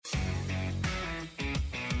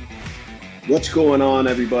What's going on,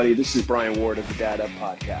 everybody? This is Brian Ward of the Dad Up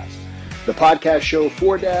Podcast, the podcast show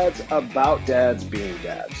for dads about dads being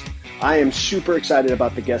dads. I am super excited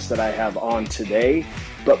about the guest that I have on today.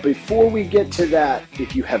 But before we get to that,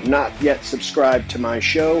 if you have not yet subscribed to my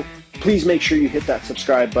show, please make sure you hit that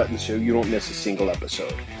subscribe button so you don't miss a single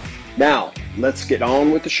episode. Now, let's get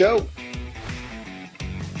on with the show.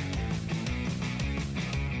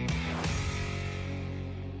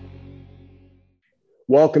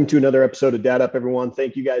 Welcome to another episode of Dad Up, everyone.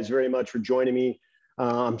 Thank you guys very much for joining me.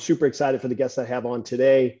 I'm super excited for the guests I have on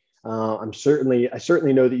today. I certainly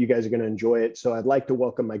know that you guys are going to enjoy it. So I'd like to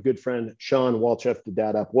welcome my good friend, Sean Walchef to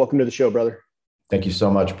Dad Up. Welcome to the show, brother. Thank you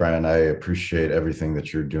so much, Brian. I appreciate everything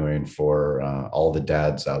that you're doing for all the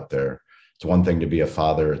dads out there. It's one thing to be a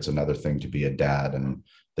father. It's another thing to be a dad. And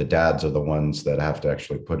the dads are the ones that have to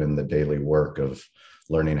actually put in the daily work of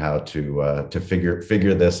learning how to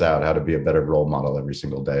figure this out, how to be a better role model every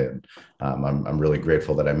single day. And I'm really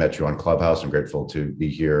grateful that I met you on Clubhouse. I'm grateful to be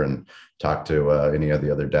here and talk to any of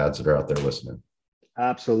the other dads that are out there listening.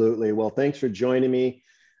 Absolutely. Well, thanks for joining me.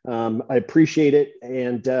 I appreciate it.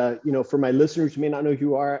 And, for my listeners who may not know who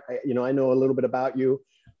you are, I know a little bit about you,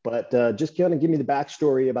 but just kind of give me the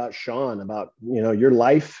backstory about Sean, about, your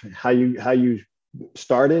life, how you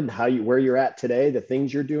started, where you're at today, the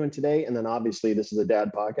things you're doing today. And then obviously this is a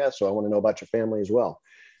dad podcast, so I want to know about your family as well.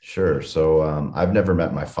 Sure. So I've never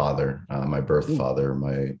met my father, my birth father.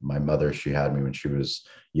 My mother, she had me when she was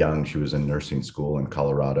young. She was in nursing school in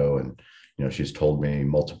Colorado. And, she's told me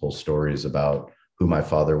multiple stories about who my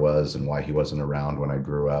father was and why he wasn't around when I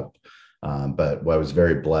grew up. But I was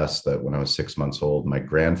very blessed that when I was 6 months old, my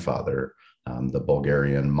grandfather, the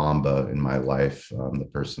Bulgarian Mamba in my life, the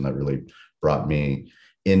person that really brought me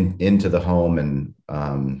into the home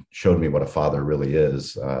and showed me what a father really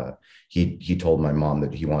is. He told my mom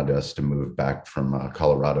that he wanted us to move back from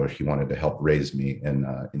Colorado. He wanted to help raise me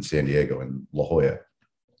in San Diego, in La Jolla.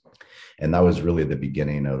 And that was really the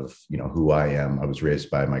beginning of, who I am. I was raised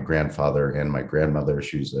by my grandfather and my grandmother.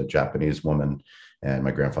 She's a Japanese woman, and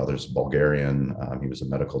my grandfather's Bulgarian. He was a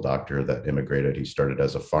medical doctor that immigrated. He started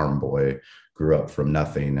as a farm boy, grew up from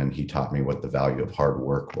nothing, and he taught me what the value of hard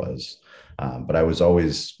work was. But I was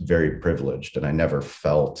always very privileged, and I never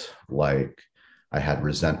felt like I had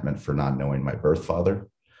resentment for not knowing my birth father.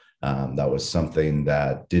 That was something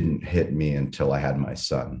that didn't hit me until I had my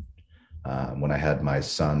son. When I had my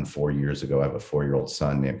son 4 years ago, I have a 4-year-old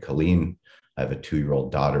son named Colleen. I have a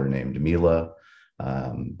 2-year-old daughter named Mila.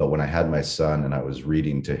 But when I had my son and I was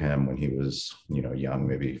reading to him when he was, young,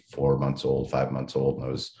 maybe 4 months old, 5 months old, and I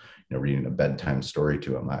was, reading a bedtime story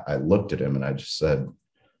to him, I looked at him and I just said,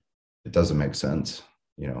 it doesn't make sense.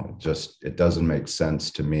 It doesn't make sense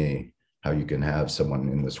to me how you can have someone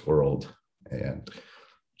in this world and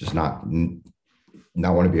just not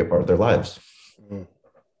want to be a part of their lives.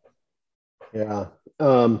 Yeah.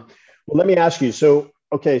 Well, let me ask you. So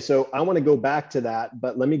I want to go back to that,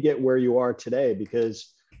 but let me get where you are today,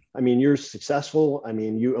 because you're successful.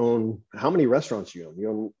 You own, how many restaurants you own?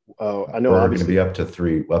 You own, I know we're going to be up to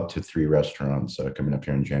three restaurants coming up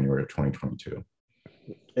here in January of 2022.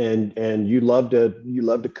 And you love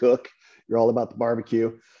to cook. You're all about the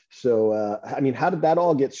barbecue. So, how did that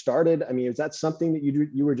all get started? Is that something that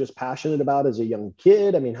you were just passionate about as a young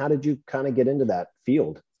kid? How did you kind of get into that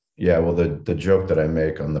field? Yeah, well, the joke that I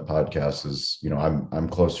make on the podcast is, I'm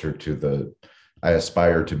closer to I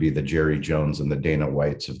aspire to be the Jerry Jones and the Dana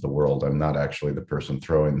Whites of the world. I'm not actually the person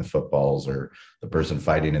throwing the footballs or the person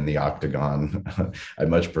fighting in the octagon. I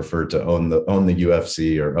much prefer to own the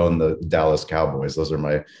UFC or own the Dallas Cowboys. Those are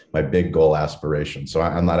my big goal aspirations. So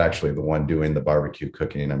I'm not actually the one doing the barbecue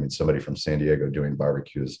cooking. Somebody from San Diego doing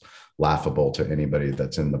barbecue is laughable to anybody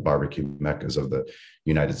that's in the barbecue meccas of the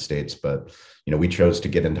United States. But, we chose to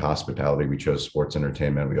get into hospitality. We chose sports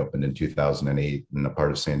entertainment. We opened in 2008 in a part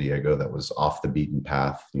of San Diego that was off the beaten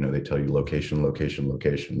path. They tell you location, location,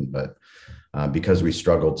 location. But because we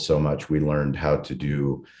struggled so much, we learned how to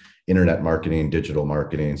do internet marketing, digital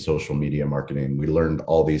marketing, social media marketing. We learned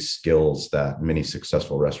all these skills that many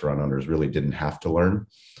successful restaurant owners really didn't have to learn.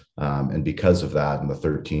 And because of that, in the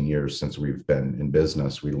 13 years since we've been in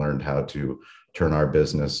business, we learned how to turn our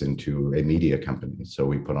business into a media company. So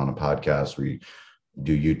we put on a podcast, we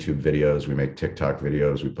do YouTube videos, we make TikTok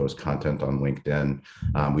videos, we post content on LinkedIn.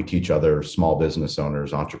 We teach other small business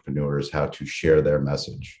owners, entrepreneurs, how to share their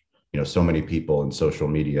message. So many people in social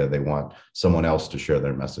media, they want someone else to share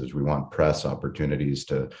their message. We want press opportunities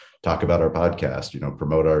to talk about our podcast,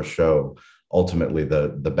 promote our show. Ultimately,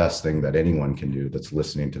 the best thing that anyone can do that's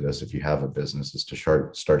listening to this, if you have a business, is to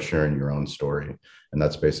start sharing your own story. And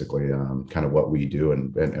that's basically kind of what we do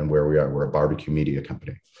and where we are. We're a barbecue media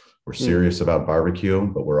company. We're serious about barbecue,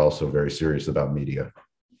 but we're also very serious about media.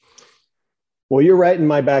 Well, you're right in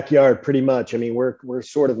my backyard, pretty much. I mean, we're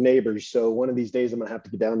sort of neighbors, so one of these days I'm gonna have to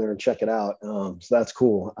get down there and check it out. So that's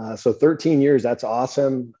cool. So 13 years, that's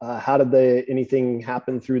awesome. How did anything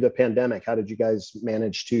happen through the pandemic? How did you guys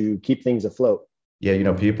manage to keep things afloat?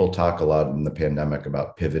 Yeah, people talk a lot in the pandemic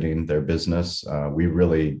about pivoting their business. We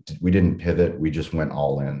didn't pivot. We just went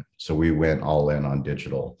all in. So we went all in on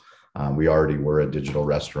digital. We already were a digital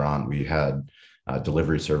restaurant. We had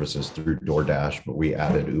delivery services through DoorDash, but we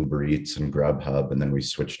added Uber Eats and Grubhub, and then we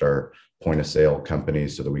switched our point of sale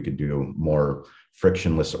companies so that we could do more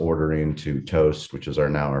frictionless ordering to Toast, which is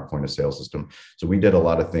our point of sale system. So we did a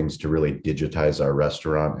lot of things to really digitize our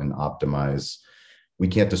restaurant and optimize. We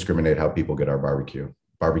can't discriminate how people get our barbecue.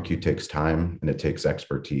 Barbecue takes time and it takes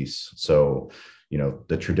expertise. So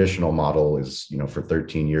the traditional model is, for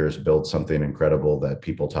 13 years, build something incredible that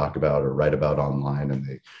people talk about or write about online, and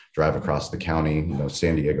they drive across the county.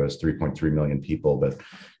 San Diego has 3.3 million people, but,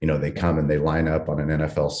 they come and they line up on an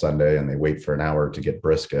NFL Sunday and they wait for an hour to get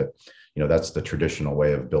brisket. That's the traditional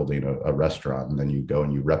way of building a restaurant. And then you go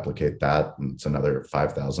and you replicate that, and it's another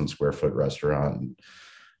 5,000 square foot restaurant,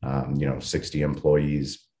 and, 60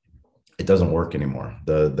 employees. It doesn't work anymore.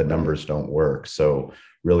 The numbers don't work. So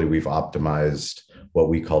really, we've optimized what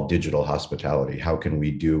we call digital hospitality. How can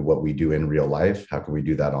we do what we do in real life? How can we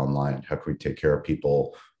do that online? How can we take care of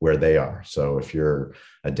people where they are? So if you're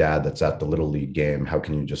a dad that's at the Little League game, how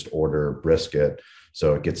can you just order brisket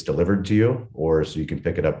so it gets delivered to you, or so you can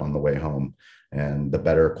pick it up on the way home? And the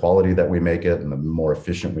better quality that we make it and the more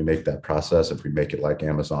efficient we make that process, if we make it like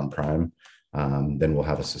Amazon Prime, then we'll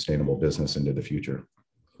have a sustainable business into the future.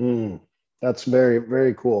 That's very,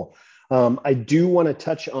 very cool. I do want to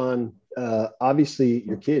touch on, obviously,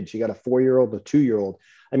 your kids. You got a 4-year-old, a 2-year-old.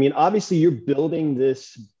 I mean, obviously, you're building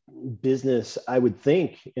this business, I would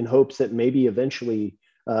think, in hopes that maybe eventually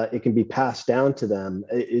it can be passed down to them.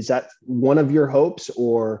 Is that one of your hopes?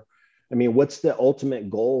 Or, I mean, what's the ultimate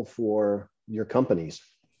goal for your companies?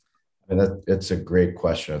 And it's a great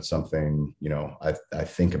question. It's something, I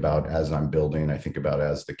think about as I'm building. I think about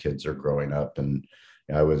as the kids are growing up. And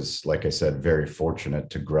I was, like I said, very fortunate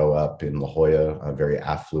to grow up in La Jolla, a very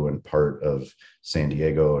affluent part of San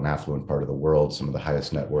Diego, an affluent part of the world. Some of the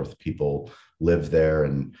highest net worth people live there.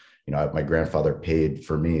 And, my grandfather paid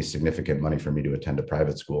for me significant money for me to attend a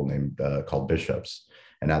private school called Bishops.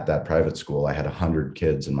 And at that private school, I had 100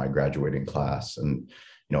 kids in my graduating class, and,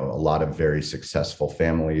 a lot of very successful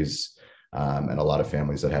families, and a lot of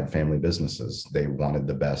families that had family businesses. They wanted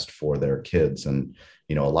the best for their kids. And,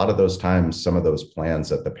 a lot of those times, some of those plans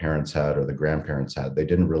that the parents had or the grandparents had, they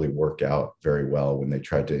didn't really work out very well when they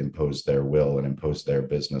tried to impose their will and impose their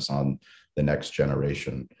business on the next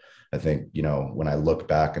generation. I think, when I look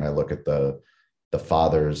back and I look at the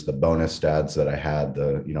fathers, the bonus dads that I had,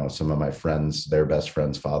 some of my friends, their best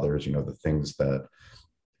friends' fathers, the things that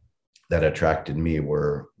attracted me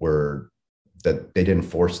were that they didn't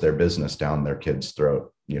force their business down their kids'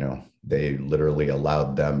 throat. They literally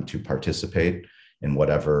allowed them to participate in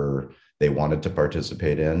whatever they wanted to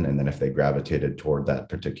participate in. And then if they gravitated toward that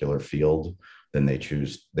particular field, then they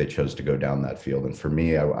chose to go down that field. And for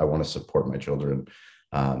me, I want to support my children.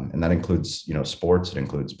 And that includes, sports, it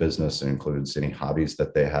includes business, it includes any hobbies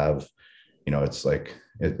that they have. It's like,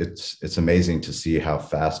 it's amazing to see how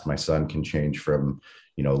fast my son can change from,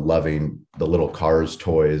 loving the little cars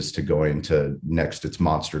toys to going to next it's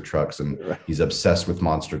monster trucks. And he's obsessed with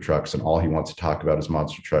monster trucks, and all he wants to talk about is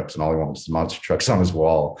monster trucks, and all he wants is monster trucks on his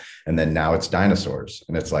wall. And then now it's dinosaurs.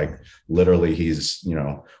 And it's like, literally he's,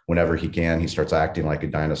 whenever he can, he starts acting like a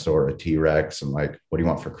dinosaur, a T-Rex. And like, what do you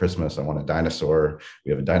want for Christmas? I want a dinosaur.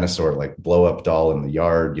 We have a dinosaur, like blow up doll in the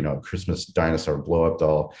yard, Christmas dinosaur blow up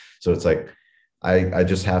doll. So it's like, I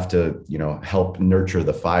just have to, help nurture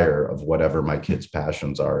the fire of whatever my kids'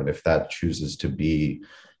 passions are. And if that chooses to be,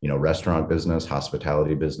 restaurant business,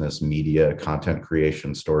 hospitality business, media, content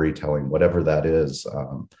creation, storytelling, whatever that is,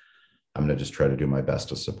 I'm going to just try to do my best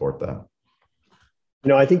to support that.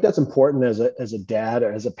 I think that's important as a dad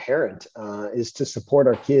or as a parent, is to support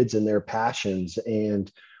our kids and their passions.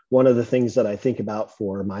 And one of the things that I think about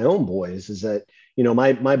for my own boys is that,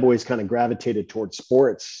 my boys kind of gravitated towards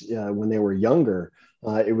sports when they were younger.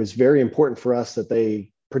 It was very important for us that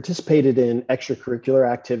they participated in extracurricular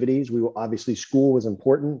activities. Obviously school was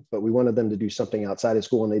important, but we wanted them to do something outside of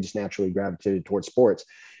school, and they just naturally gravitated towards sports.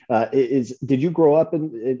 Did you grow up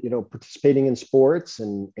in, participating in sports,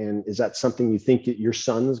 and is that something you think that your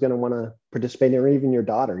son is going to want to participate in, or even your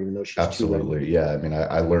daughter, even though she's absolutely too young? Yeah. I mean,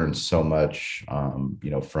 I learned so much,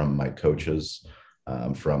 from my coaches,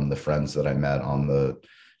 from the friends that I met on the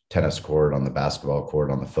tennis court, on the basketball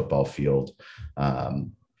court, on the football field.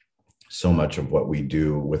 So much of what we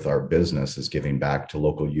do with our business is giving back to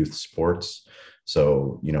local youth sports.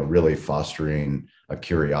 So, really fostering a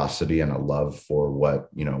curiosity and a love for what,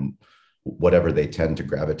 whatever they tend to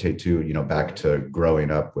gravitate to, back to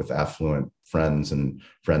growing up with affluent friends and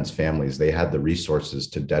friends' families, they had the resources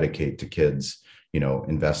to dedicate to kids,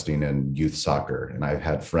 investing in youth soccer. And I've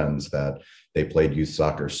had friends that they played youth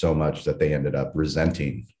soccer so much that they ended up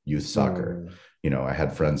resenting youth soccer. I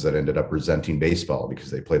had friends that ended up resenting baseball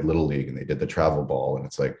because they played little league and they did the travel ball. And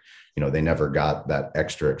it's like, they never got that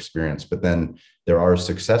extra experience. But then there are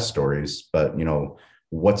success stories, but,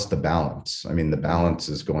 what's the balance? I mean, the balance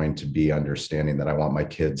is going to be understanding that I want my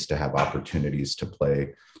kids to have opportunities to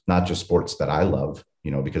play, not just sports that I love,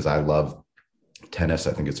 because I love tennis.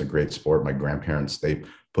 I think it's a great sport. My grandparents, they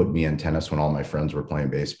put me in tennis when all my friends were playing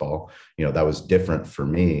baseball. That was different for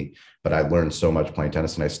me, but I learned so much playing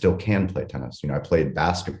tennis, and I still can play tennis. I played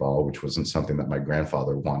basketball, which wasn't something that my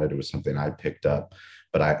grandfather wanted. It was something I picked up,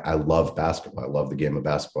 but I love basketball. I love the game of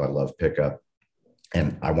basketball. I love pickup,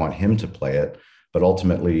 and I want him to play it. But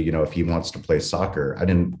ultimately, if he wants to play soccer, I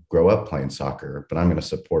didn't grow up playing soccer, but I'm going to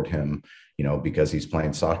support him, because he's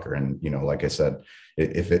playing soccer. And, like I said,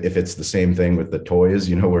 if it's the same thing with the toys,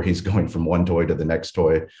 where he's going from one toy to the next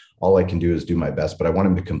toy, all I can do is do my best, but I want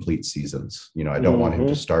him to complete seasons. I don't want him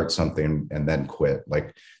to start something and then quit.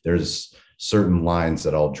 Like, there's certain lines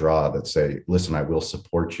that I'll draw that say, listen, I will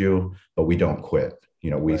support you, but we don't quit.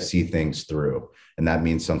 We see things through, and that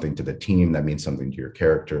means something to the team. That means something to your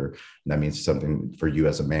character. And that means something for you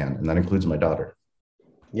as a man. And that includes my daughter.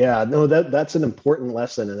 Yeah, no, that's an important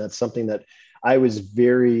lesson. And that's something that I was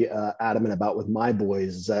very adamant about with my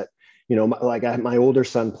boys, is that, my older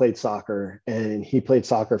son played soccer, and he played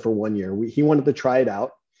soccer for 1 year. He wanted to try it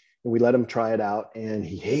out, and we let him try it out, and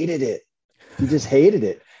he hated it. He just hated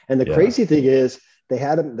it. And the crazy thing is, they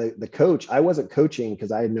had him, the coach. I wasn't coaching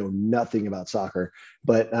because I know nothing about soccer,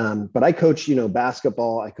 but I coached,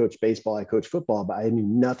 basketball, I coached baseball, I coached football, but I knew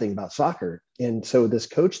nothing about soccer. And so this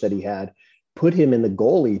coach that he had put him in the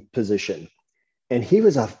goalie position, and he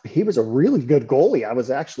was a really good goalie. I was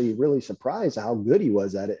actually really surprised how good he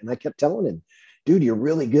was at it. And I kept telling him, dude, you're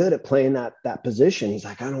really good at playing that position. He's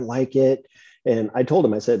like, I don't like it. And I told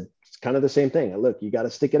him, I said, it's kind of the same thing. Look, you got to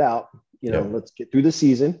stick it out. Let's get through the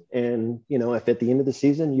season. And, if at the end of the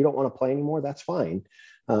season, you don't want to play anymore, that's fine.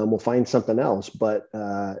 We'll find something else. But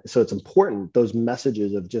so it's important, those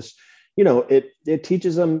messages of just, it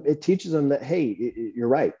teaches them that, hey, you're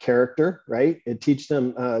right. Character, right. It teaches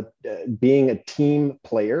them being a team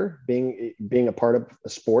player, being a part of a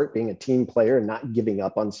sport, being a team player, and not giving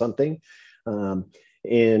up on something.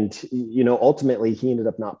 And ultimately he ended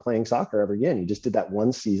up not playing soccer ever again. He just did that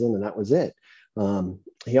one season, and that was it.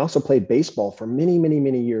 He also played baseball for many, many,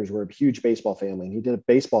 many years. We're a huge baseball family. And he did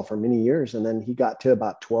baseball for many years. And then he got to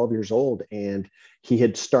about 12 years old, and he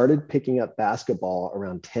had started picking up basketball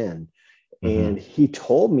around 10. And he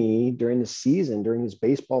told me during his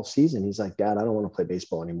baseball season, he's like, Dad, I don't want to play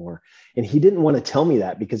baseball anymore. And he didn't want to tell me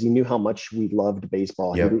that because he knew how much we loved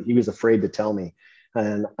baseball. Yep. He was afraid to tell me.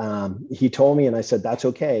 And he told me, and I said, that's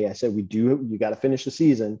okay. I said, you got to finish the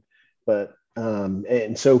season. But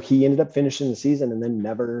and so he ended up finishing the season, and then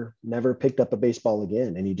never picked up a baseball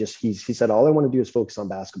again. And he said, all I want to do is focus on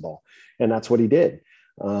basketball. And that's what he did.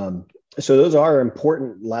 So those are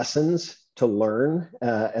important lessons to learn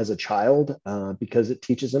as a child, because it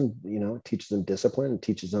teaches them, discipline. It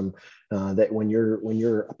teaches them that when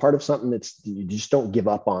you're a part of something, you just don't give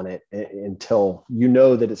up on it until you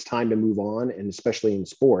know that it's time to move on. And especially in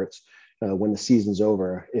sports, when the season's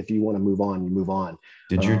over, if you want to move on, you move on.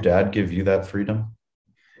 Did your dad give you that freedom?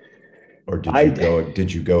 Or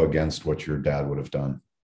did you go against what your dad would have done?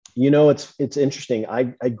 It's interesting.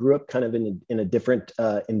 I grew up kind of in a different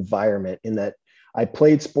environment, in that I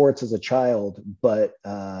played sports as a child, but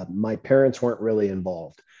my parents weren't really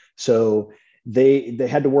involved. So they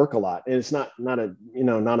had to work a lot, and it's not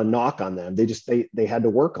a knock on them. They had to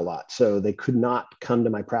work a lot. So they could not come to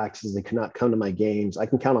my practices. They could not come to my games. I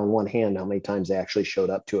can count on one hand how many times they actually showed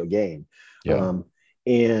up to a game. Yeah.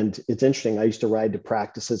 And it's interesting. I used to ride to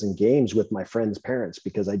practices and games with my friends' parents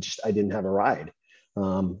because I didn't have a ride.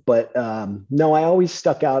 But no, I always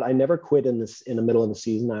stuck out. I never quit in the middle of the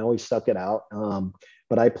season. I always stuck it out.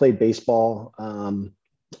 But I played baseball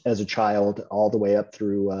as a child all the way up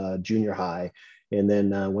through junior high. And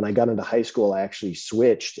then when I got into high school, I actually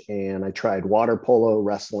switched and I tried water polo,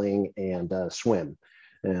 wrestling, and swim.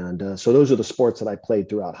 And so those are the sports that I played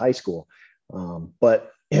throughout high school.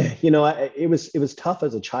 But it was tough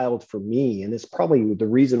as a child for me. And it's probably the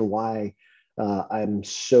reason why I'm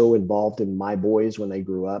so involved in my boys when they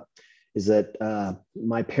grew up, is that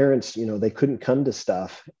my parents, they couldn't come to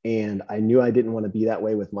stuff. And I knew I didn't want to be that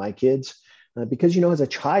way with my kids because, as a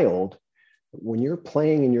child, when you're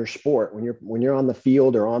playing in your sport, when you're on the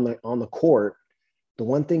field or on the court, the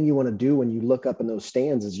one thing you want to do when you look up in those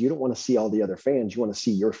stands is you don't want to see all the other fans. You want to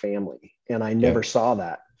see your family. And I never saw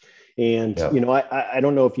that. And, I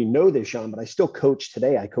don't know if you know this, Sean, but I still coach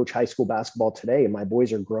today. I coach high school basketball today, and my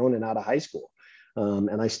boys are grown and out of high school.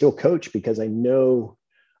 And I still coach because I know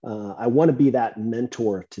I want to be that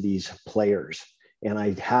mentor to these players. And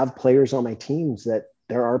I have players on my teams that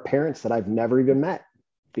there are parents that I've never even met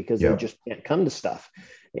because they just can't come to stuff.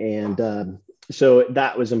 And so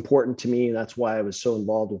that was important to me. That's why I was so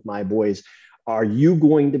involved with my boys. Are you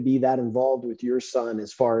going to be that involved with your son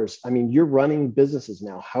as far as, you're running businesses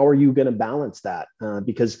now. How are you going to balance that?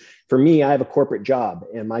 Because for me, I have a corporate job,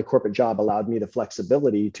 and my corporate job allowed me the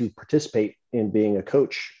flexibility to participate in being a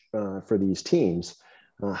coach for these teams.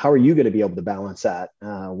 How are you going to be able to balance that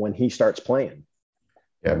when he starts playing?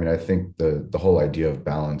 Yeah, I think the whole idea of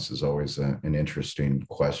balance is always an interesting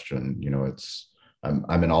question.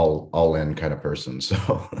 I'm an all in kind of person,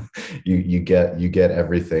 so you get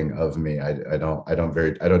everything of me. I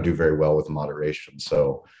don't do very well with moderation.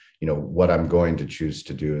 So what I'm going to choose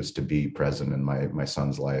to do is to be present in my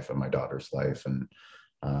son's life and my daughter's life, and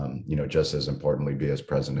just as importantly, be as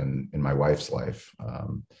present in my wife's life.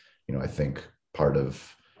 I think part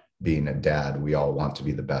of being a dad, we all want to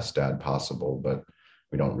be the best dad possible, but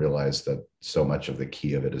we don't realize that so much of the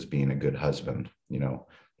key of it is being a good husband,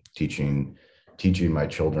 teaching my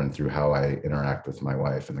children through how I interact with my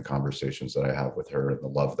wife and the conversations that I have with her and the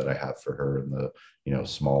love that I have for her and the,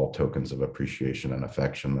 small tokens of appreciation and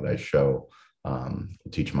affection that I show.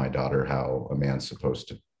 Teach my daughter how a man's supposed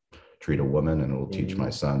to treat a woman, and it will teach my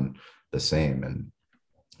son the same. And,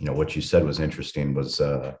 what you said was interesting, was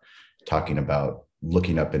talking about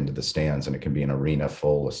looking up into the stands, and it can be an arena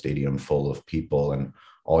full, a stadium full of people, and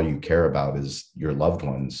all you care about is your loved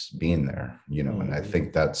ones being there, and I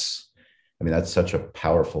think that's such a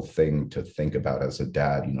powerful thing to think about as a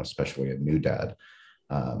dad, especially a new dad,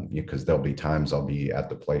 because there'll be times I'll be at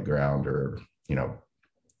the playground or,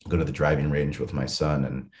 go to the driving range with my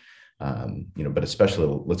son, and, but especially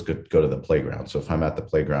let's go to the playground. So if I'm at the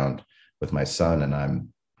playground with my son and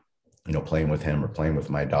I'm, playing with him or playing with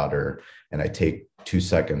my daughter, and I take 2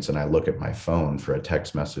 seconds and I look at my phone for a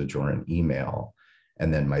text message or an email,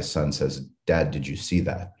 and then my son says, "Dad, did you see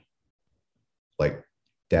that?" Like,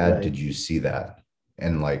 "Dad, Right. did you see that?"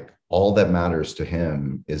 And all that matters to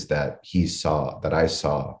him is that I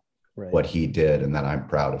saw Right. what he did, and that I'm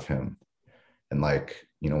proud of him. And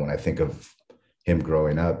when I think of him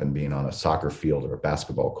growing up and being on a soccer field or a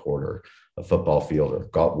basketball court or a football field or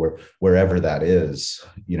golf, wherever that is,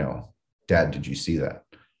 "Dad, did you see that?"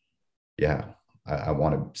 Yeah, I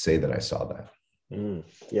want to say that I saw that.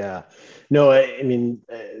 Yeah. No,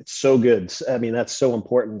 it's so good. That's so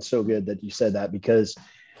important. So good that you said that, because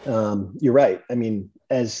you're right.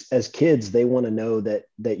 As kids, they want to know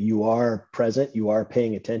that you are present, you are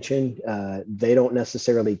paying attention. They don't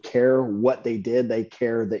necessarily care what they did; they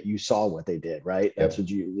care that you saw what they did. Right? That's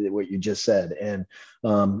Yep. what you just said, and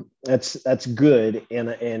that's good. And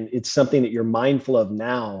it's something that you're mindful of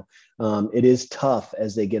now. It is tough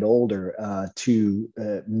as they get older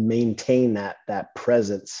to maintain that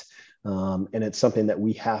presence. And it's something that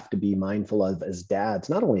we have to be mindful of as dads,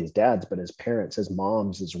 not only as dads, but as parents, as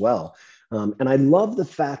moms as well. And I love the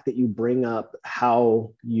fact that you bring up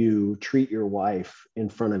how you treat your wife in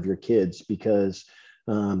front of your kids, because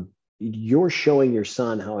you're showing your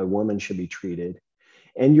son how a woman should be treated.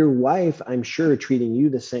 And your wife, I'm sure, treating you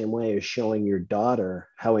the same way as showing your daughter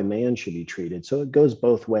how a man should be treated. So it goes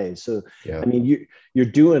both ways. So, Yeah. you're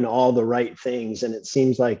doing all the right things, and it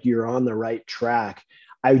seems like you're on the right track.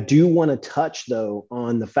 I do want to touch, though,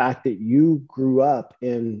 on the fact that you grew up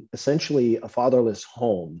in essentially a fatherless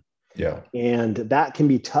home. Yeah. And that can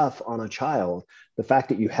be tough on a child. The fact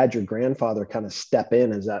that you had your grandfather kind of step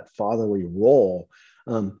in as that fatherly role.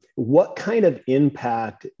 What kind of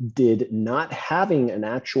impact did not having an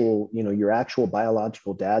actual, your actual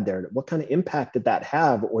biological dad there, what kind of impact did that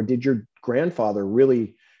have? Or did your grandfather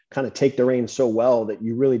really kind of take the reins so well that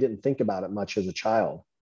you really didn't think about it much as a child?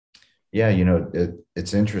 Yeah.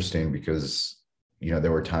 It's interesting because,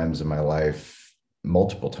 there were times in my life,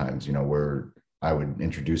 multiple times, where I would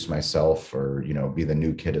introduce myself or, be the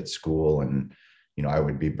new kid at school, and, I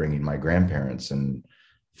would be bringing my grandparents. And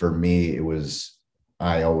for me,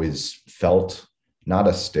 I always felt not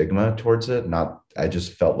a stigma towards it. I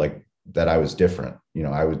just felt like that I was different.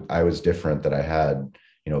 I was different, that I had,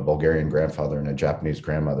 a Bulgarian grandfather and a Japanese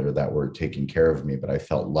grandmother that were taking care of me, but I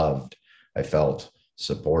felt loved. I felt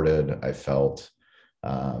supported. I felt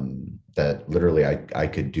that literally I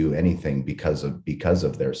could do anything because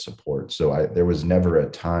of their support. So there was never a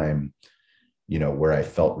time, where I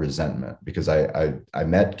felt resentment, because I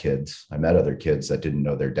met other kids that didn't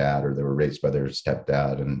know their dad, or they were raised by their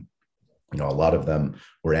stepdad. And, a lot of them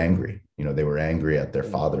were angry, they were angry at their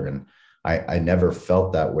father. And I never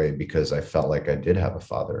felt that way, because I felt like I did have a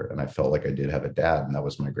father, and I felt like I did have a dad, and that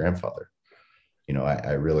was my grandfather.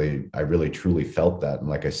 I really truly felt that. And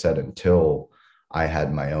like I said, until I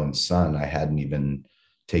had my own son, I hadn't even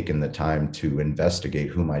taken the time to investigate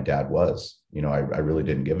who my dad was. I really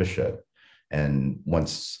didn't give a shit. And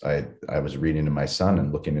once I was reading to my son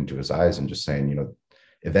and looking into his eyes and just saying,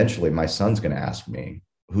 eventually my son's going to ask me,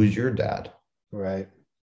 who's your dad? Right.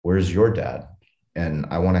 Where's your dad? And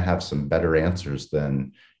I want to have some better answers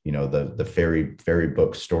than, the fairy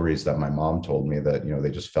book stories that my mom told me, that,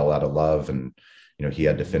 they just fell out of love, and, he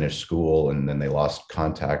had to finish school and then they lost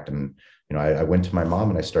contact. And, I went to my mom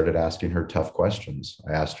and I started asking her tough questions.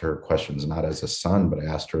 I asked her questions, not as a son, but I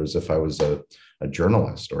asked her as if I was a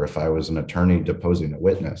journalist, or if I was an attorney deposing a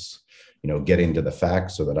witness, getting to the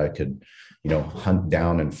facts so that I could, hunt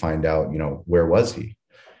down and find out, where was he?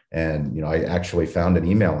 And, I actually found an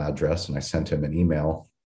email address, and I sent him an email,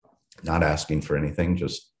 not asking for anything,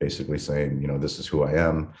 just basically saying, this is who I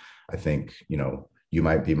am. I think, you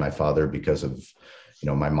might be my father because of,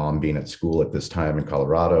 my mom being at school at this time in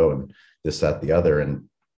Colorado, and this, that, the other. And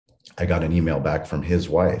I got an email back from his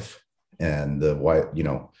wife, and the wife,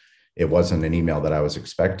 it wasn't an email that I was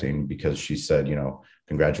expecting, because she said,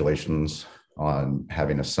 congratulations on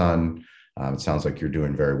having a son. It sounds like you're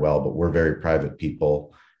doing very well, but we're very private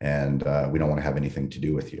people, and we don't want to have anything to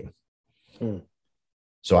do with you.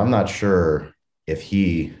 So I'm not sure if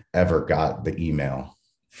he ever got the email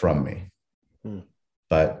from me,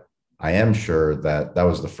 but I am sure that that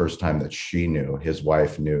was the first time that his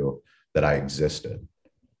wife knew that I existed.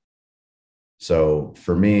 So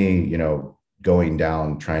for me, going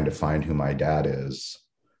down, trying to find who my dad is,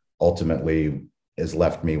 ultimately has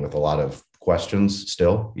left me with a lot of questions,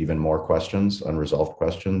 still, even more questions, unresolved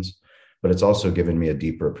questions. But it's also given me a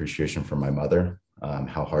deeper appreciation for my mother,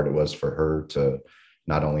 how hard it was for her to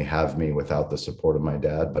not only have me without the support of my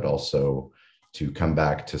dad, but also to come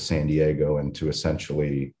back to San Diego and to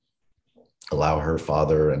essentially allow her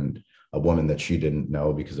father and a woman that she didn't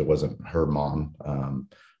know, because it wasn't her mom,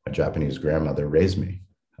 a Japanese grandmother, raised me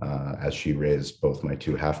as she raised both my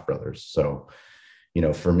two half brothers. So,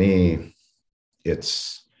 for me,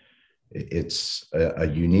 it's a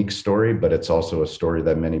unique story, but it's also a story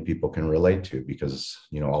that many people can relate to, because,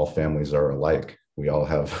 all families are alike. We all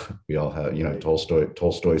have,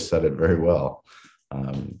 Tolstoy said it very well.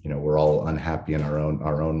 We're all unhappy in our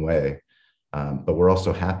own way. But we're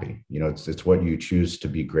also happy. It's what you choose to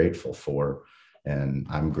be grateful for. And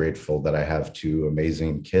I'm grateful that I have two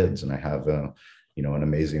amazing kids, and I have an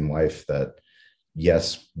amazing wife that,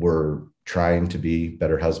 yes, we're trying to be a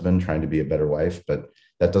better husband, trying to be a better wife, but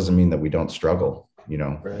that doesn't mean that we don't struggle.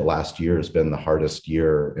 Right. The last year has been the hardest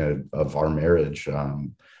year of our marriage.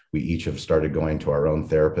 We each have started going to our own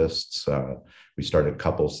therapists. We started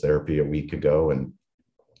couples therapy a week ago, and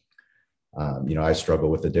I struggle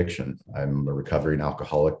with addiction. I'm a recovering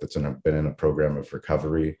alcoholic that's been in a program of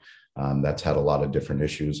recovery that's had a lot of different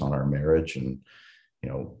issues on our marriage. And,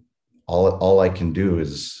 all I can do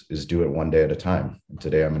is do it one day at a time. And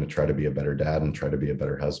today I'm going to try to be a better dad and try to be a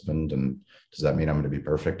better husband. And does that mean I'm going to be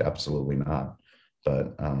perfect? Absolutely not.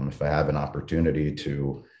 But if I have an opportunity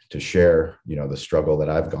to share, the struggle that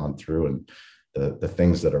I've gone through and the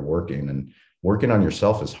things that are working, and working on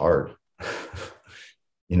yourself is hard.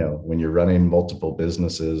 When you're running multiple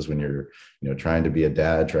businesses, when you're, trying to be a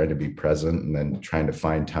dad, trying to be present, and then trying to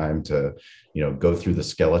find time to, go through the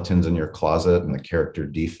skeletons in your closet and the character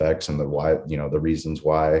defects and the why, the reasons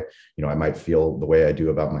why, I might feel the way I do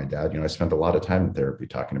about my dad. I spent a lot of time in therapy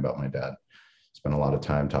talking about my dad, spent a lot of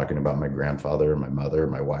time talking about my grandfather, my mother,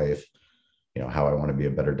 my wife, how I want to be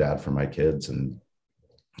a better dad for my kids. And,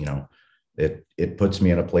 it puts me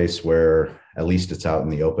in a place where at least it's out in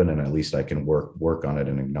the open, and at least I can work on it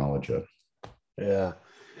and acknowledge it. Yeah.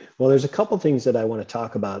 Well, there's a couple things that I want to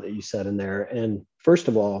talk about that you said in there. And first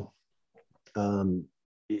of all, the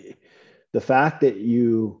fact that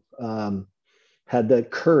you had the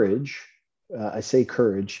courage, I say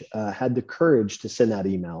courage, had the courage to send that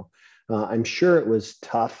email. I'm sure it was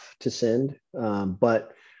tough to send,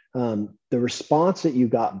 but the response that you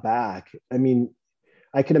got back, I mean,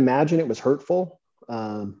 I can imagine it was hurtful.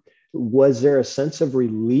 Was there a sense of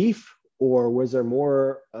relief, or was there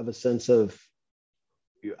more of a sense of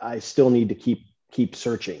I still need to keep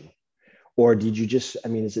searching? Or did you just, I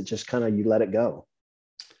mean, is it just kind of, you let it go?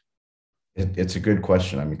 It's a good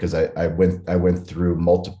question. I mean, because I went through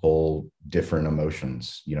multiple different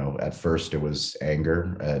emotions. You know, at first it was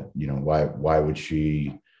anger at, you know, why would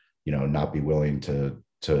she, you know, not be willing to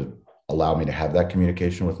allow me to have that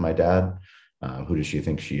communication with my dad? Who does she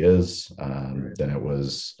think she is? Right. Then it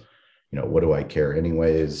was, you know, what do I care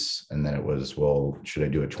anyways? And then it was, well, should I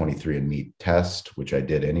do a 23andMe test, which I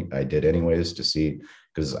did anyways to see,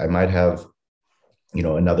 because I might have, you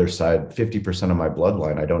know, another side, 50% of my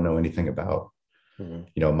bloodline I don't know anything about. Mm-hmm.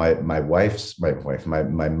 You know, my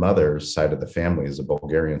mother's side of the family is a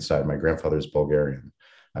Bulgarian side. My grandfather's Bulgarian.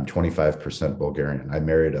 I'm 25% Bulgarian. I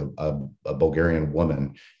married a Bulgarian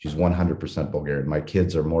woman. She's 100% Bulgarian. My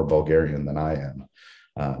kids are more Bulgarian than I am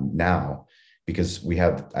now, because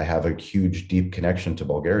I have a huge, deep connection to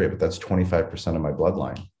Bulgaria, but that's 25% of my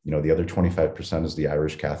bloodline. You know, the other 25% is the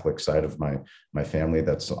Irish Catholic side of my family.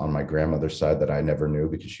 That's on my grandmother's side that I never knew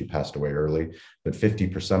because she passed away early. But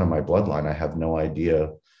 50% of my bloodline, I have no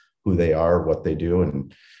idea who they are, what they do,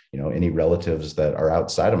 and, you know, any relatives that are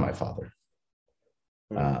outside of my father.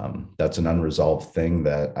 That's an unresolved thing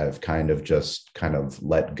that I've kind of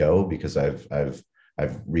let go, because I've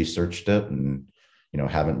researched it and, you know,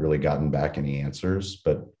 haven't really gotten back any answers.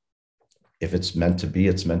 But if it's meant to be,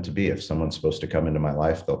 it's meant to be. If someone's supposed to come into my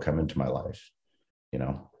life, they'll come into my life, you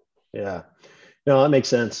know? Yeah, no, that makes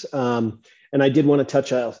sense. And I did want to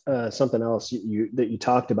touch on something else that you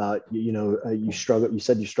talked about. You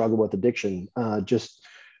said you struggle with addiction.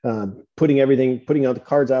 Putting out the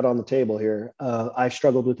cards out on the table here. I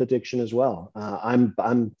struggled with addiction as well.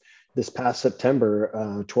 I'm this past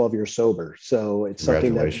September, 12 years sober. So it's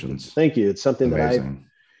something that, thank you. It's something Amazing. that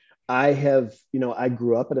I have, you know, I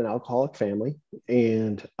grew up in an alcoholic family,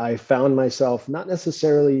 and I found myself not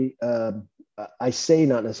necessarily, I say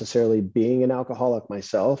not necessarily being an alcoholic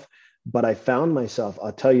myself, but I found myself,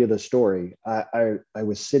 I'll tell you the story. I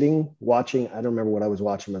was sitting watching, I don't remember what I was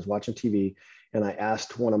watching. I was watching TV, and I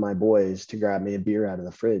asked one of my boys to grab me a beer out of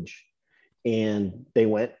the fridge. And they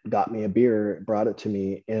went, got me a beer, brought it to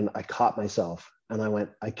me, and I caught myself. And I went,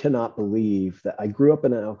 I cannot believe that I grew up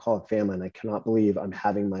in an alcoholic family, and I cannot believe I'm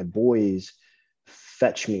having my boys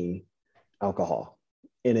fetch me alcohol.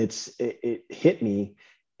 And it hit me,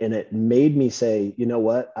 and it made me say, you know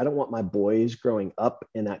what? I don't want my boys growing up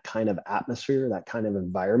in that kind of atmosphere, that kind of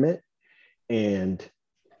environment. And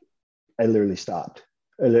I literally stopped.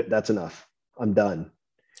 That's enough. I'm done.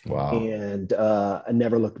 Wow. And I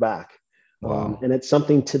never looked back. Wow. And it's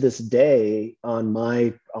something to this day on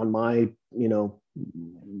my, you know,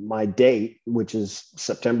 my date, which is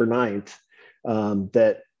September 9th,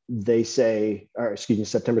 that they say, or excuse me,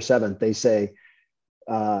 September 7th, they say,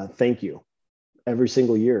 thank you. Every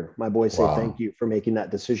single year, my boys say thank you for making that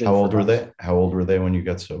decision. How old were they? How old were they when you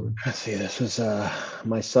got sober? Let's see, this was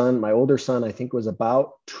my older son, I think was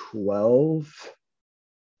about 12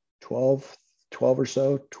 or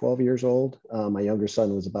so, 12 years old. My younger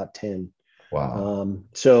son was about 10. Wow.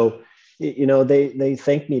 So, you know, they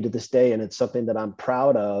thank me to this day, and it's something that I'm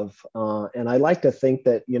proud of. And I like to think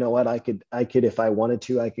that, you know what, I could, if I wanted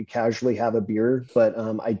to, I could casually have a beer, but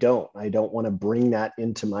I don't want to bring that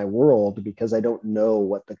into my world, because I don't know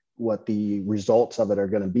what the results of it are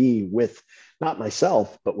going to be with not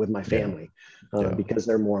myself, but with my family, because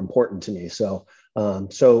they're more important to me. So,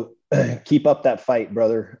 keep up that fight,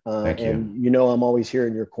 brother. And you know, I'm always here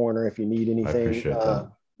in your corner if you need anything. I appreciate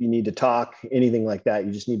that. You need to talk, anything like that,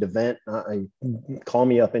 you just need to vent, call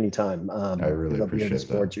me up anytime. I really appreciate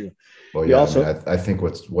that. You. Well, yeah, also, I mean, I think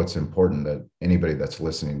what's important, that anybody that's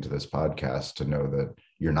listening to this podcast to know that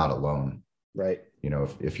you're not alone. Right. You know,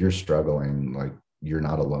 if you're struggling, like, you're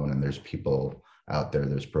not alone, and there's people out there,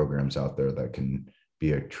 there's programs out there that can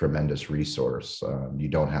be a tremendous resource. You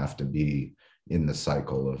don't have to be in the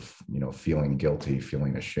cycle of, you know, feeling guilty,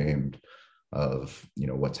 feeling ashamed of, you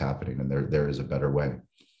know, what's happening, and there is a better way.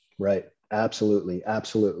 Right. Absolutely.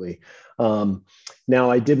 Absolutely.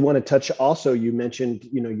 Now I did want to touch also, you mentioned,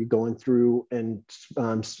 you know, you going through and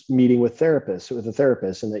meeting with a therapist,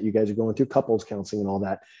 and that you guys are going through couples counseling and all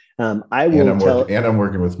that. I'm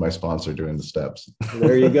working with my sponsor doing the steps.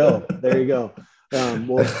 There you go. There you go.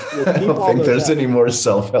 We'll I don't think there's any more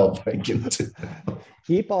self-help I can do.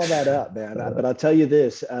 Keep all that up, man. But I'll tell you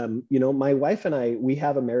this, you know, my wife and I, we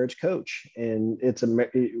have a marriage coach, and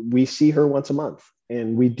we see her once a month,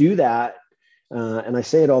 and we do that. And I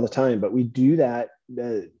say it all the time, but we do that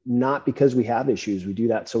not because we have issues. We do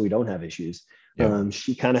that so we don't have issues. Yep.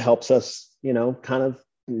 She kind of helps us, you know, kind of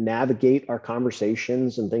navigate our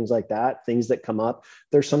conversations and things like that, things that come up.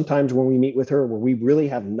 There's sometimes when we meet with her where we really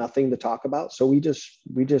have nothing to talk about. So we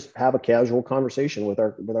just have a casual conversation with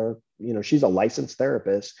our, she's a licensed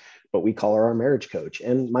therapist, but we call her our marriage coach.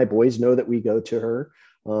 And my boys know that we go to her.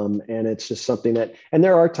 And it's just something and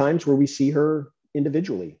there are times where we see her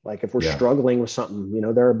individually. Like if we're struggling with something,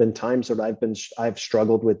 there have been times that I've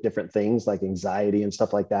struggled with different things like anxiety and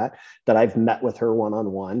stuff like that I've met with her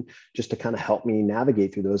one-on-one just to kind of help me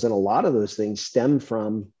navigate through those. And a lot of those things stem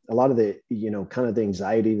from a lot of the, kind of the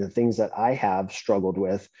anxiety, the things that I have struggled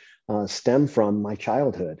with stem from my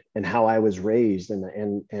childhood and how I was raised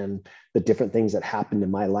and the different things that happened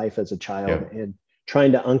in my life as a child. And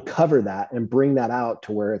trying to uncover that and bring that out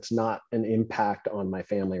to where it's not an impact on my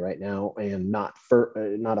family right now and not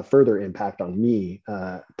a further impact on me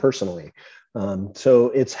personally.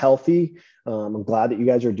 So it's healthy. I'm glad that you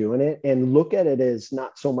guys are doing it, and look at it as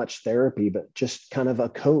not so much therapy, but just kind of a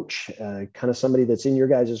coach, kind of somebody that's in your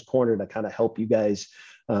guys' corner to kind of help you guys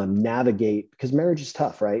navigate, because marriage is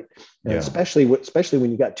tough, right? And especially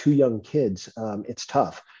when you got two young kids, it's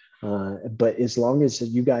tough. But as long as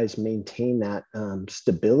you guys maintain that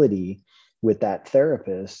stability with that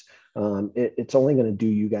therapist, it's only going to do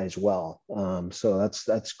you guys well. So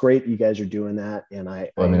that's great. You guys are doing that. And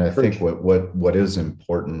I think what is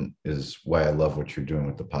important is why I love what you're doing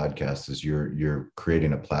with the podcast is you're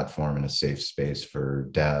creating a platform and a safe space for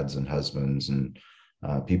dads and husbands and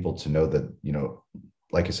people to know that,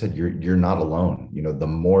 like I said, you're not alone. The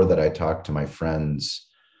more that I talk to my friends,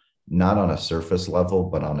 not on a surface level,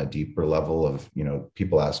 but on a deeper level of,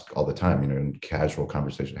 people ask all the time, in casual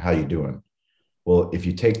conversation, how you doing? Well, if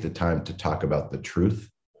you take the time to talk about the truth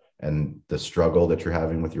and the struggle that you're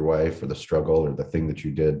having with your wife or the struggle or the thing that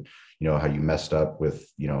you did, how you messed up with,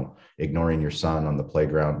 ignoring your son on the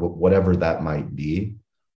playground, whatever that might be,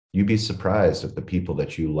 you'd be surprised at the people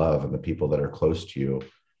that you love and the people that are close to you.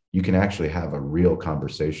 You can actually have a real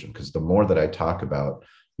conversation, because the more that I talk about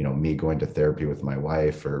me going to therapy with my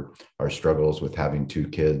wife or our struggles with having two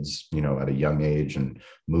kids, at a young age and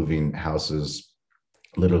moving houses.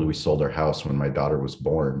 Literally, we sold our house when my daughter was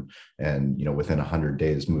born and, within 100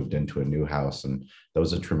 days moved into a new house. And that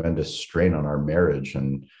was a tremendous strain on our marriage.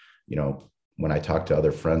 And, when I talk to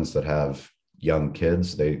other friends that have young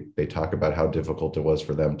kids, they talk about how difficult it was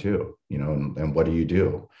for them too, and what do you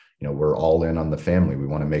do? We're all in on the family. We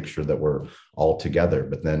want to make sure that we're all together,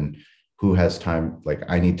 but then who has time? Like,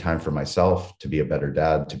 I need time for myself to be a better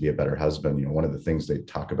dad, to be a better husband. One of the things they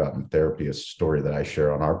talk about in therapy, a story that I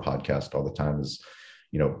share on our podcast all the time is,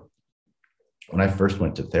 when I first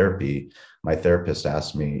went to therapy, my therapist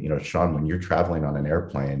asked me, Sean, when you're traveling on an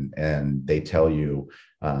airplane and they tell you,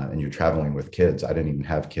 and you're traveling with kids, I didn't even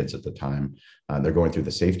have kids at the time. They're going through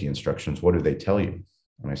the safety instructions. What do they tell you?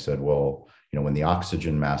 And I said, well, when the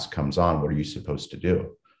oxygen mask comes on, what are you supposed to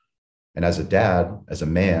do? And as a dad, as a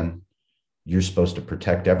man, you're supposed to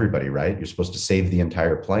protect everybody, right? You're supposed to save the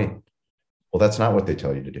entire plane. Well, that's not what they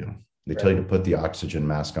tell you to do. They tell you to put the oxygen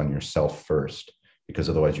mask on yourself first, because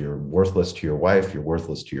otherwise you're worthless to your wife, you're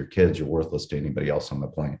worthless to your kids, you're worthless to anybody else on the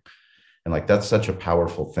plane. And that's such a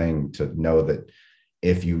powerful thing to know, that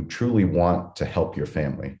if you truly want to help your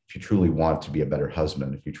family, if you truly want to be a better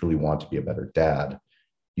husband, if you truly want to be a better dad,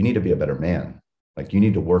 you need to be a better man. You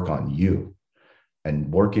need to work on you.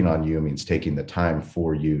 And working on you means taking the time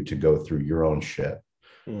for you to go through your own shit.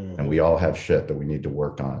 And we all have shit that we need to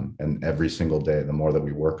work on. And every single day, the more that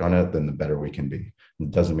we work on it, then the better we can be.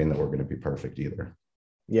 It doesn't mean that we're going to be perfect either.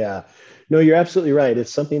 Yeah, no, you're absolutely right.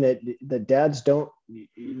 It's something that dads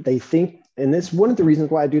they think, and this one of the reasons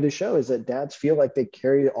why I do the show is that dads feel like they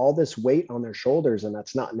carry all this weight on their shoulders, and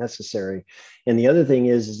that's not necessary. And the other thing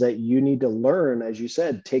is that you need to learn, as you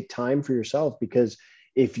said, take time for yourself, because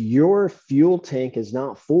if your fuel tank is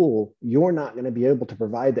not full, you're not going to be able to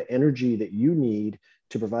provide the energy that you need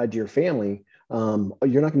to provide to your family.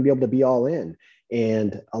 You're not going to be able to be all in.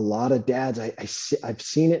 And a lot of dads, I've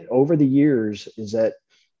seen it over the years, is that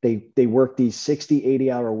they work these 60,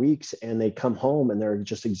 80-hour weeks and they come home and they're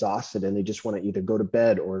just exhausted and they just want to either go to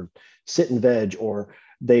bed or sit and veg, or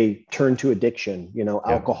they turn to addiction,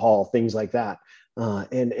 alcohol, things like that.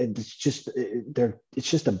 And it's just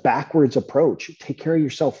a backwards approach. Take care of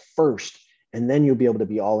yourself first, and then you'll be able to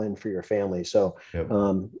be all in for your family. So,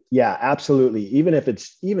 yeah, absolutely. Even if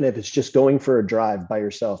it's just going for a drive by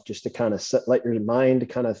yourself, just to kind of let your mind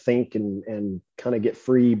kind of think and kind of get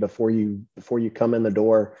free before you come in the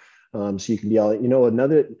door. So you can be all,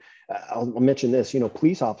 I'll mention this,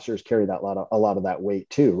 police officers carry a lot of that weight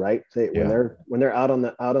too, right? When they're out on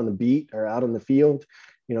the beat or out on the field,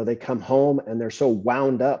 they come home and they're so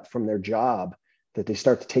wound up from their job that they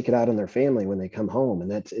start to take it out on their family when they come home.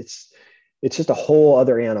 And it's just a whole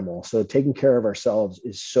other animal. So taking care of ourselves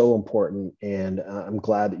is so important. And I'm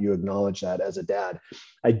glad that you acknowledge that as a dad.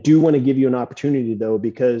 I do want to give you an opportunity though,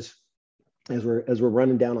 because as we're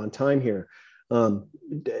running down on time here,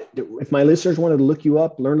 if my listeners wanted to look you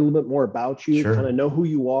up, learn a little bit more about you, Sure. kind of know who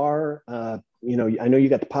you are, you know, I know you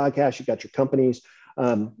got the podcast, you got your companies,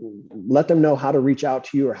 let them know how to reach out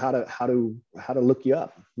to you or how to look you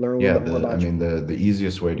up, learn a little bit more about you. The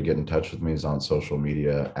easiest way to get in touch with me is on social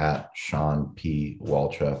media at Shawn P.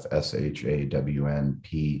 Walchef,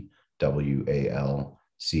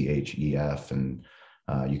 ShawnPWalchef. And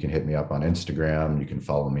you can hit me up on Instagram. You can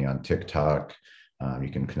follow me on TikTok. You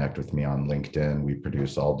can connect with me on LinkedIn. We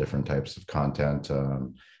produce all different types of content.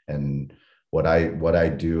 And what I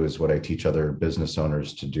do is what I teach other business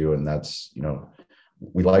owners to do. And that's, you know,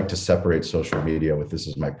 we like to separate social media with this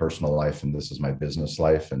is my personal life and this is my business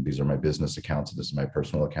life. And these are my business accounts. And this is my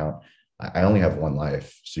personal account. I only have one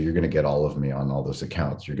life. So you're going to get all of me on all those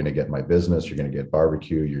accounts. You're going to get my business. You're going to get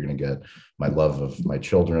barbecue. You're going to get my love of my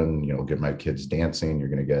children, you know, get my kids dancing. You're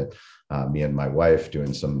going to get me and my wife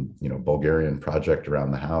doing some, you know, Bulgarian project around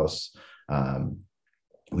the house.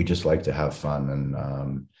 We just like to have fun.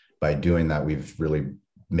 And by doing that, we've really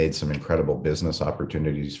made some incredible business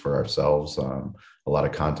opportunities for ourselves. A lot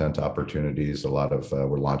of content opportunities,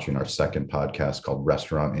 we're launching our second podcast called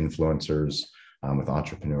Restaurant Influencers with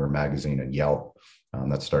Entrepreneur Magazine and Yelp.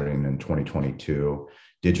 That's starting in 2022.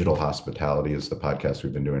 Digital Hospitality is the podcast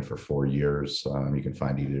we've been doing for 4 years. You can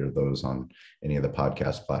find either of those on any of the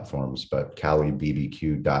podcast platforms, but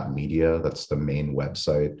CaliBBQ.media, that's the main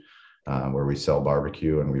website where we sell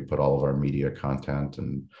barbecue and we put all of our media content.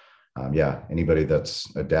 And anybody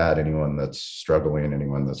that's a dad, anyone that's struggling,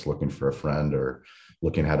 anyone that's looking for a friend or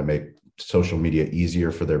looking how to make social media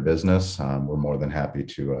easier for their business, we're more than happy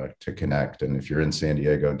to connect. And if you're in San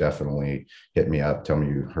Diego, definitely hit me up. Tell me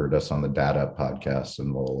you heard us on the Dad Up podcast,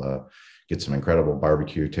 and we'll get some incredible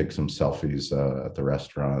barbecue, take some selfies at the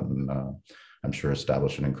restaurant, and I'm sure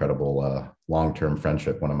establish an incredible long-term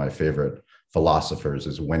friendship. One of my favorite philosophers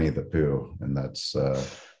is Winnie the Pooh, and that's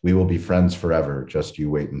we will be friends forever. Just you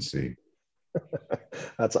wait and see.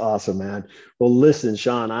 That's awesome, man. Well, listen,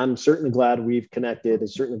 Shawn, I'm certainly glad we've connected and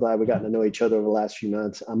certainly glad we gotten to know each other over the last few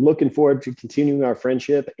months. I'm looking forward to continuing our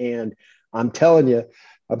friendship. And I'm telling you,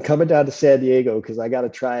 I'm coming down to San Diego because I got to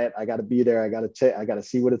try it. I got to be there. I got to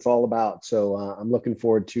see what it's all about. So I'm looking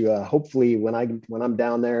forward to hopefully when I'm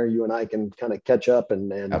down there, you and I can kind of catch up and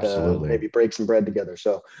maybe break some bread together.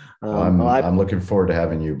 So I'm looking forward to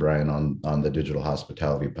having you, Brian, on the Digital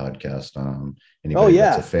Hospitality podcast. Anybody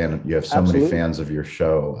that's a fan, you have so many fans of your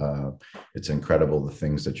show. It's incredible the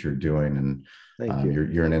things that you're doing, and thank you.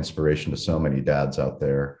 You're an inspiration to so many dads out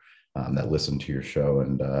there that listen to your show.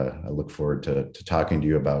 And I look forward to talking to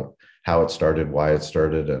you about how it started, why it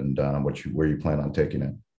started, and where you plan on taking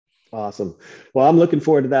it. Awesome. Well, I'm looking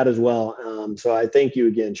forward to that as well. So I thank you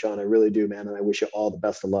again, Shawn. I really do, man. And I wish you all the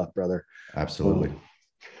best of luck, brother. Absolutely.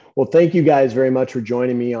 Well, thank you guys very much for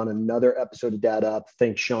joining me on another episode of Dad Up.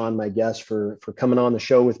 Thanks, Shawn, my guest, for coming on the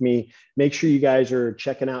show with me. Make sure you guys are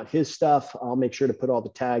checking out his stuff. I'll make sure to put all the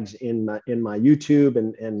tags in my YouTube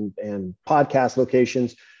and podcast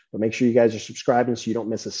locations. But make sure you guys are subscribing so you don't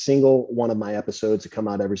miss a single one of my episodes that come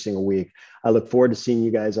out every single week. I look forward to seeing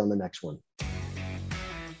you guys on the next one.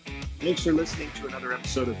 Thanks for listening to another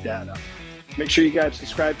episode of Dad Up. Make sure you guys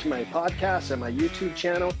subscribe to my podcast and my YouTube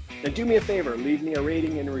channel. And do me a favor, leave me a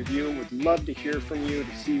rating and a review. Would love to hear from you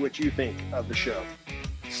to see what you think of the show.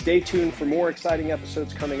 Stay tuned for more exciting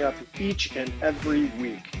episodes coming up each and every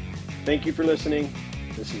week. Thank you for listening.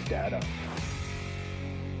 This is Dad Up.